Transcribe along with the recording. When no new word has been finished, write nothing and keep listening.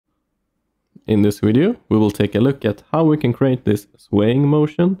In this video, we will take a look at how we can create this swaying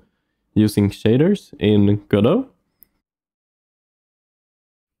motion using shaders in Godot.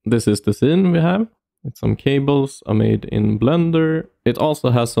 This is the scene we have. It's some cables are made in Blender. It also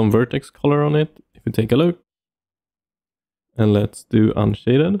has some vertex color on it. If you take a look, and let's do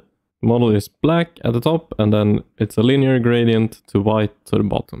unshaded. The model is black at the top, and then it's a linear gradient to white to the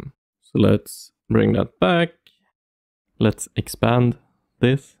bottom. So let's bring that back. Let's expand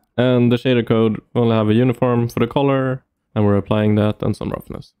this. And the shader code will have a uniform for the color, and we're applying that and some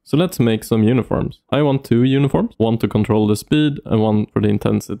roughness. So let's make some uniforms. I want 2 uniforms, one to control the speed and one for the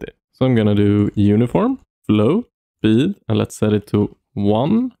intensity. So I'm gonna do uniform, flow, speed, and let's set it to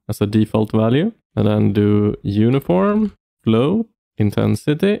 1 as a default value. And then do uniform, flow,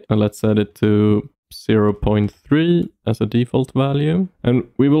 intensity, and let's set it to 0.3 as a default value. And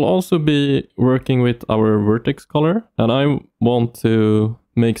we will also be working with our vertex color, and I want to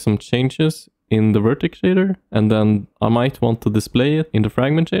make some changes in the vertex shader, and then I might want to display it in the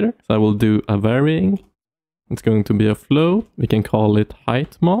fragment shader. So I will do a varying. It's going to be a flow. We can call it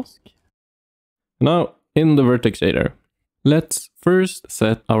height mask. Now in the vertex shader, let's first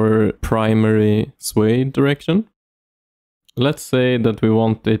set our primary sway direction. Let's say that we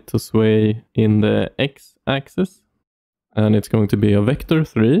want it to sway in the x-axis, and it's going to be a vector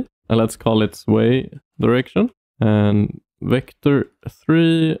 3, and let's call it sway direction, and vector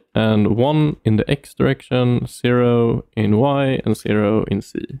 3 and 1 in the x direction, 0 in y, and 0 in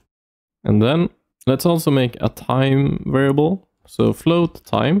z. And then let's also make a time variable, so float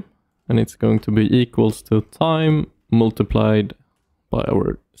time, and it's going to be equals to time multiplied by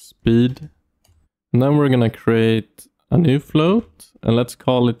our speed. And then we're gonna create a new float, and let's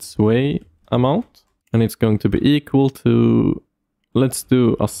call it sway amount, and it's going to be equal to, let's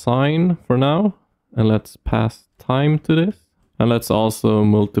do a sine for now, and let's pass time to this, and let's also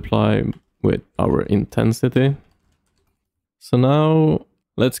multiply with our intensity. So now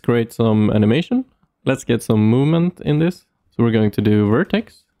let's create some animation. Let's get some movement in this. So we're going to do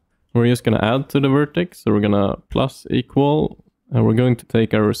vertex. We're just going to add to the vertex, so we're going to plus equal, and we're going to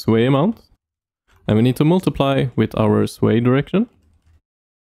take our sway amount, and we need to multiply with our sway direction.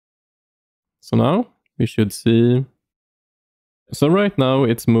 So now we should see, so right now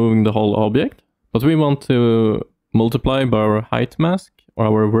it's moving the whole object, but we want to multiply by our height mask or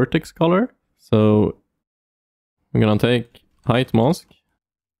our vertex color. So we're gonna take height mask,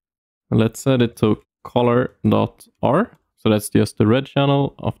 and let's set it to color.r. So that's just the red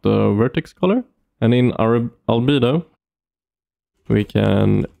channel of the vertex color. And in our albedo, we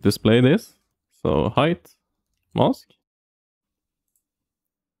can display this. So height mask.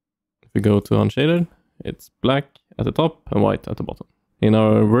 If we go to unshaded, it's black at the top and white at the bottom. In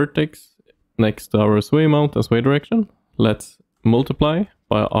our vertex, next to our sway amount and sway direction, let's multiply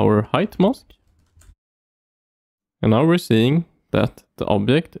by our height mask. And now we're seeing that the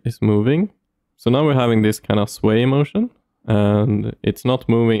object is moving. So now we're having this kind of sway motion, and it's not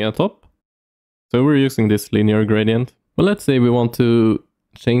moving at top. So we're using this linear gradient. But let's say we want to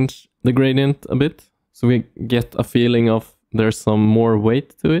change the gradient a bit, so we get a feeling of there's some more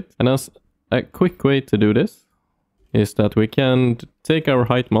weight to it. And as a quick way to do this is that we can take our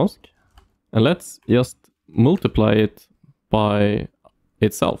height mask, and let's just multiply it by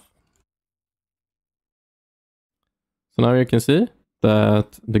itself. So now you can see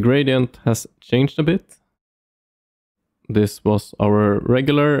that the gradient has changed a bit. This was our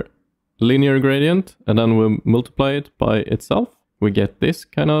regular linear gradient, and then we multiply it by itself. We get this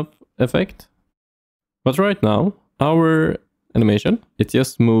kind of effect. But right now, our animation, it's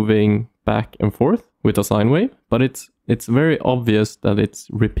just moving back and forth with a sine wave, but it's very obvious that it's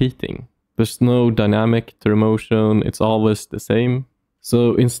repeating. There's no dynamic to the motion, it's always the same.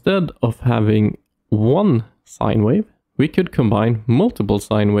 So instead of having one sine wave, we could combine multiple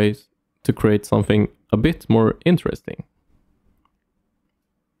sine waves to create something a bit more interesting.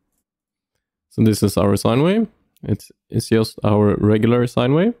 So this is our sine wave. It's just our regular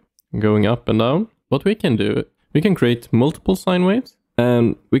sine wave going up and down. What we can do, we can create multiple sine waves,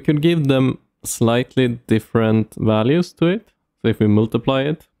 and we could give them slightly different values to it. So if we multiply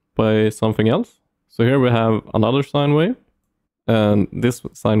it by something else. So here we have another sine wave, and this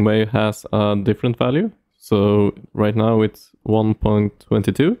sine wave has a different value. So right now it's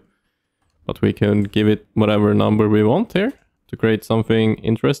 1.22, but we can give it whatever number we want here to create something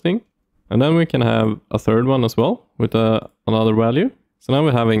interesting. And then we can have a third one as well with another value. So now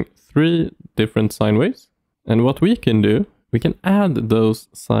we're having 3 different sine waves. And what we can do, we can add those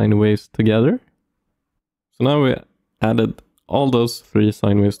sine waves together. So now we added all those 3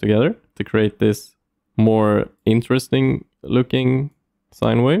 sine waves together to create this more interesting looking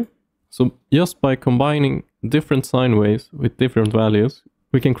sine wave. So just by combining different sine waves with different values,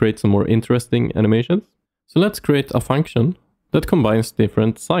 we can create some more interesting animations. So let's create a function that combines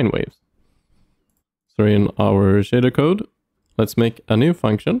different sine waves. So in our shader code, let's make a new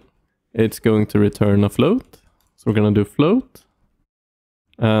function. It's going to return a float. So we're going to do float.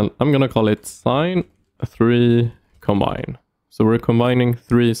 And I'm going to call it sine3 combine. So we're combining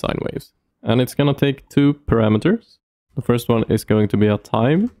 3 sine waves. And it's going to take 2 parameters. The first one is going to be a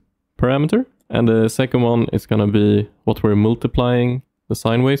time parameter. And the second one is going to be what we're multiplying the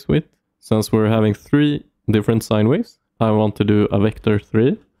sine waves with. Since we're having 3 different sine waves, I want to do a vector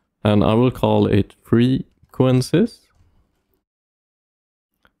 3. And I will call it frequencies.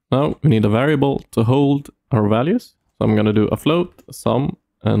 Now we need a variable to hold our values. So I'm going to do a float, a sum,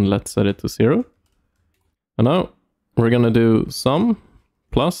 and let's set it to 0. And now we're going to do sum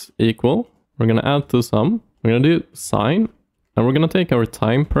plus equal. We're going to add to sum. We're going to do sine. And we're going to take our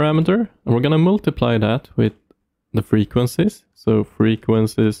time parameter and we're going to multiply that with the frequencies. So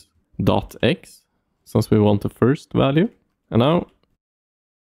frequencies dot x, since we want the first value. And now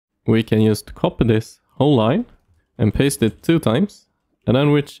we can just copy this whole line and paste it 2 times. And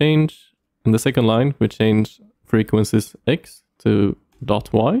then we change, in the second line, we change frequencies x to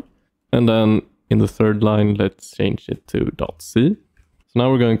dot y. And then in the third line, let's change it to dot c. So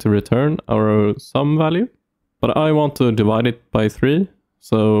now we're going to return our sum value. But I want to divide it by 3.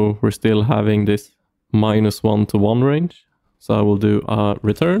 So we're still having this -1 to 1 range. So I will do a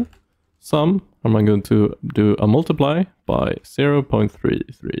return sum. And I'm going to do a multiply by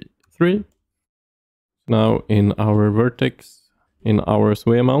 0.333. Now in our vertex, in our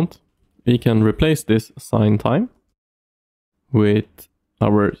sway amount, we can replace this sine time with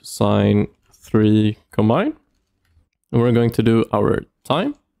our sine3 combine. And we're going to do our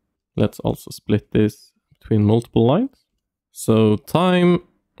time. Let's also split this between multiple lines. So time,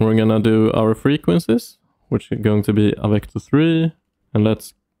 we're gonna do our frequencies, which is going to be a vector 3. And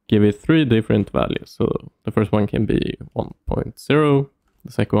let's give it 3 different values. So the first one can be 1.0,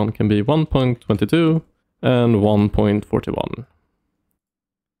 the second one can be 1.22, and 1.41.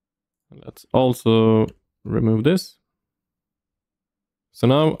 Let's also remove this. So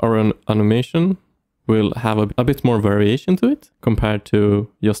now our animation will have a bit more variation to it compared to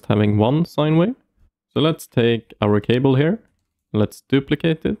just having 1 sine wave. So let's take our cable here. Let's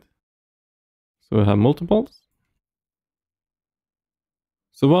duplicate it. So we have multiples.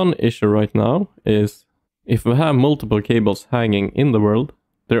 So one issue right now is if we have multiple cables hanging in the world,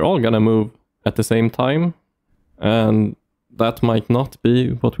 they're all gonna move at the same time. And that might not be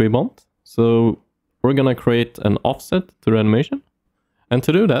what we want. So we're gonna create an offset to the animation. And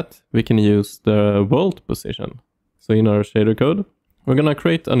to do that, we can use the world position. So in our shader code, we're gonna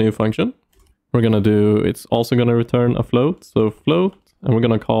create a new function. We're gonna do, it's also gonna return a float. So float, and we're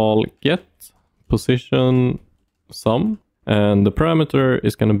gonna call get position sum. And the parameter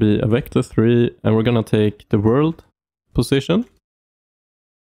is gonna be a vector 3, and we're gonna take the world position.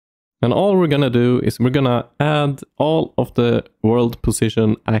 And all we're gonna do is we're gonna add all of the world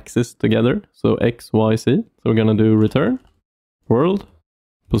position axes together. So x, y, z. So we're gonna do return world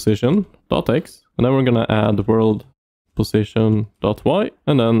position dot x, and then we're gonna add world position dot y,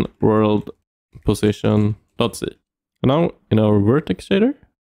 and then world position dot z. And now in our vertex shader,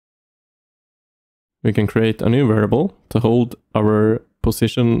 we can create a new variable to hold our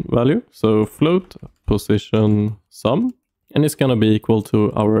position value. So float position sum, and it's gonna be equal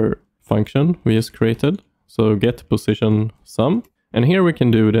to our function we just created. So get position sum, and here we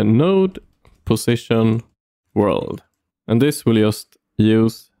can do the node position world, and this will just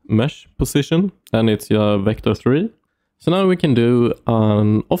use mesh position, and it's a vector 3. So now we can do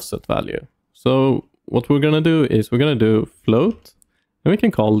an offset value. So what we're gonna do is we're gonna do float, and we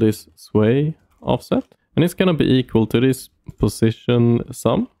can call this sway offset, and it's gonna be equal to this position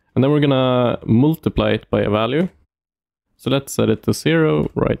sum, and then we're gonna multiply it by a value. So let's set it to 0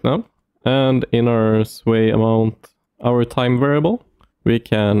 right now. And in our sway amount, our time variable, we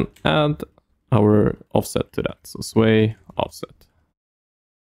can add our offset to that. So sway offset.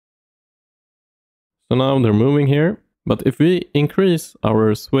 So now they're moving here. But if we increase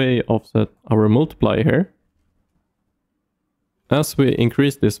our sway offset, our multiply here, as we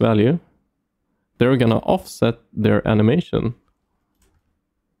increase this value, they're gonna offset their animation.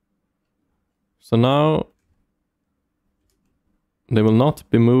 So now they will not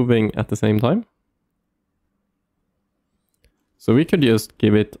be moving at the same time. So we could just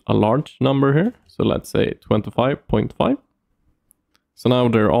give it a large number here. So let's say 25.5. So now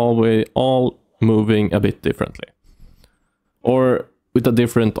they're all moving a bit differently, or with a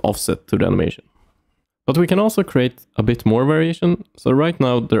different offset to the animation. But we can also create a bit more variation. So right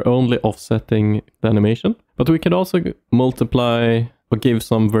now they're only offsetting the animation, but we could also multiply or give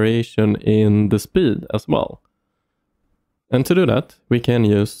some variation in the speed as well. And to do that, we can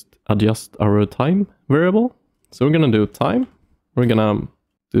just adjust our time variable. So we're gonna do time. We're gonna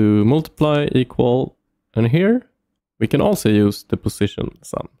do multiply equal, and here we can also use the position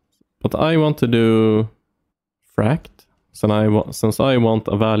sum. But I want to do fract, since I want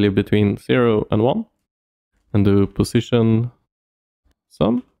a value between 0 and 1, and do position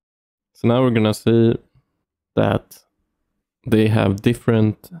sum. So now we're gonna see that they have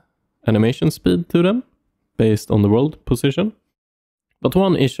different animation speed to them based on the world position. But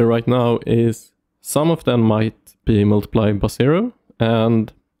one issue right now is some of them might be multiplied by 0,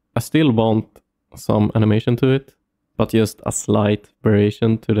 and I still want some animation to it, but just a slight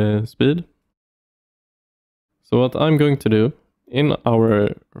variation to the speed. So what I'm going to do in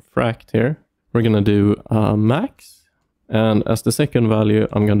our fract here, we're gonna do a max, and as the second value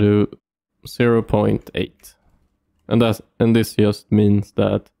I'm gonna do 0.8, and this just means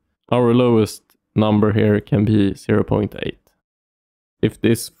that our lowest number here can be 0.8. If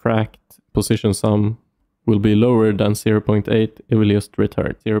this fract position sum will be lower than 0.8, it will just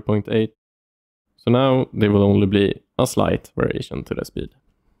return 0.8. So now there will only be a slight variation to the speed.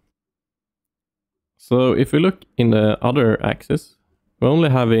 So if we look in the other axis, we're only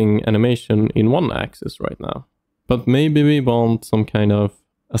having animation in one axis right now. But maybe we want some kind of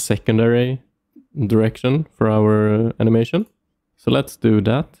a secondary direction for our animation. So let's do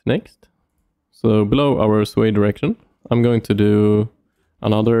that next. So below our sway direction, I'm going to do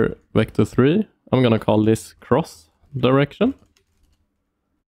another vector 3. I'm going to call this cross direction.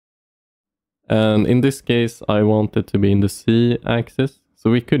 And in this case, I want it to be in the Z axis. So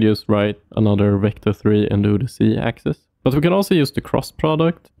we could just write another vector 3 and do the Z axis. But we can also use the cross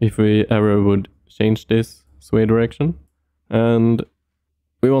product if we ever would change this sway direction. And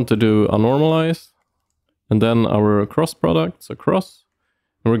we want to do a normalize, and then our cross product, so cross,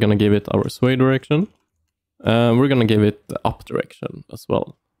 and we're going to give it our sway direction. And we're going to give it the up direction as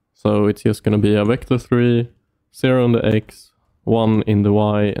well. So it's just going to be a vector 3, 0 in the X, 1 in the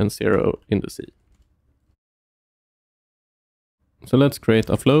Y, and 0 in the Z. So let's create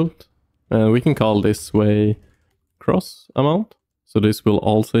a float. We can call this sway cross amount. So this will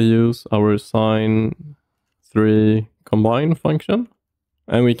also use our sine 3 combine function.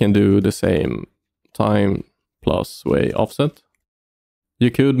 And we can do the same time plus sway offset.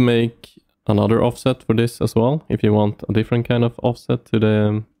 You could make another offset for this as well, if you want a different kind of offset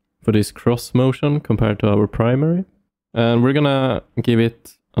to for this cross motion compared to our primary. And we're gonna give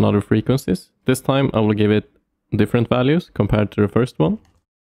it another frequencies. This time I will give it different values compared to the first one.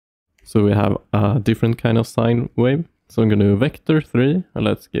 So we have a different kind of sine wave. So I'm gonna do vector 3, and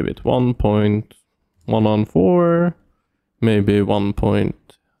let's give it 1.114, maybe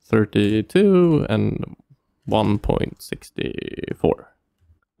 1.32, and 1.64.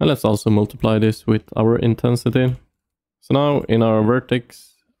 And let's also multiply this with our intensity. So now in our vertex,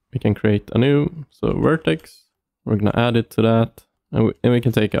 we can create a new, so vertex, we're gonna add it to that, and we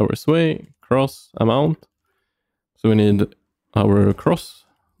can take our sway, cross, amount. So we need our cross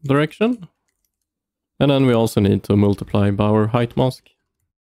direction, and then we also need to multiply by our height mask.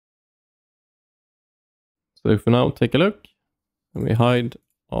 So if we now take a look, and we hide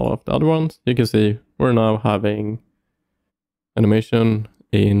all of the other ones, you can see we're now having animation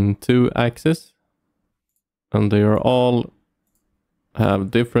in 2 axes, and they are all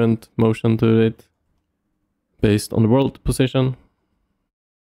have different motion to it based on the world position.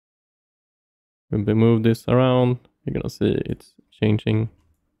 When we move this around, you're gonna see it's changing.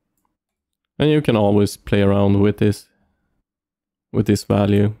 And you can always play around with this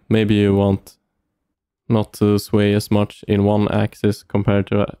value. Maybe you want not to sway as much in one axis compared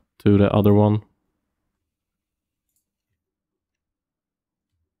to the other one.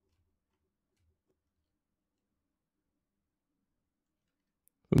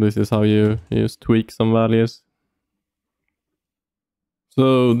 This is how you just tweak some values.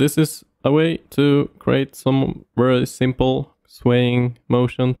 So this is a way to create some very simple swaying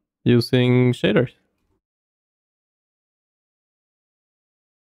motion using shaders.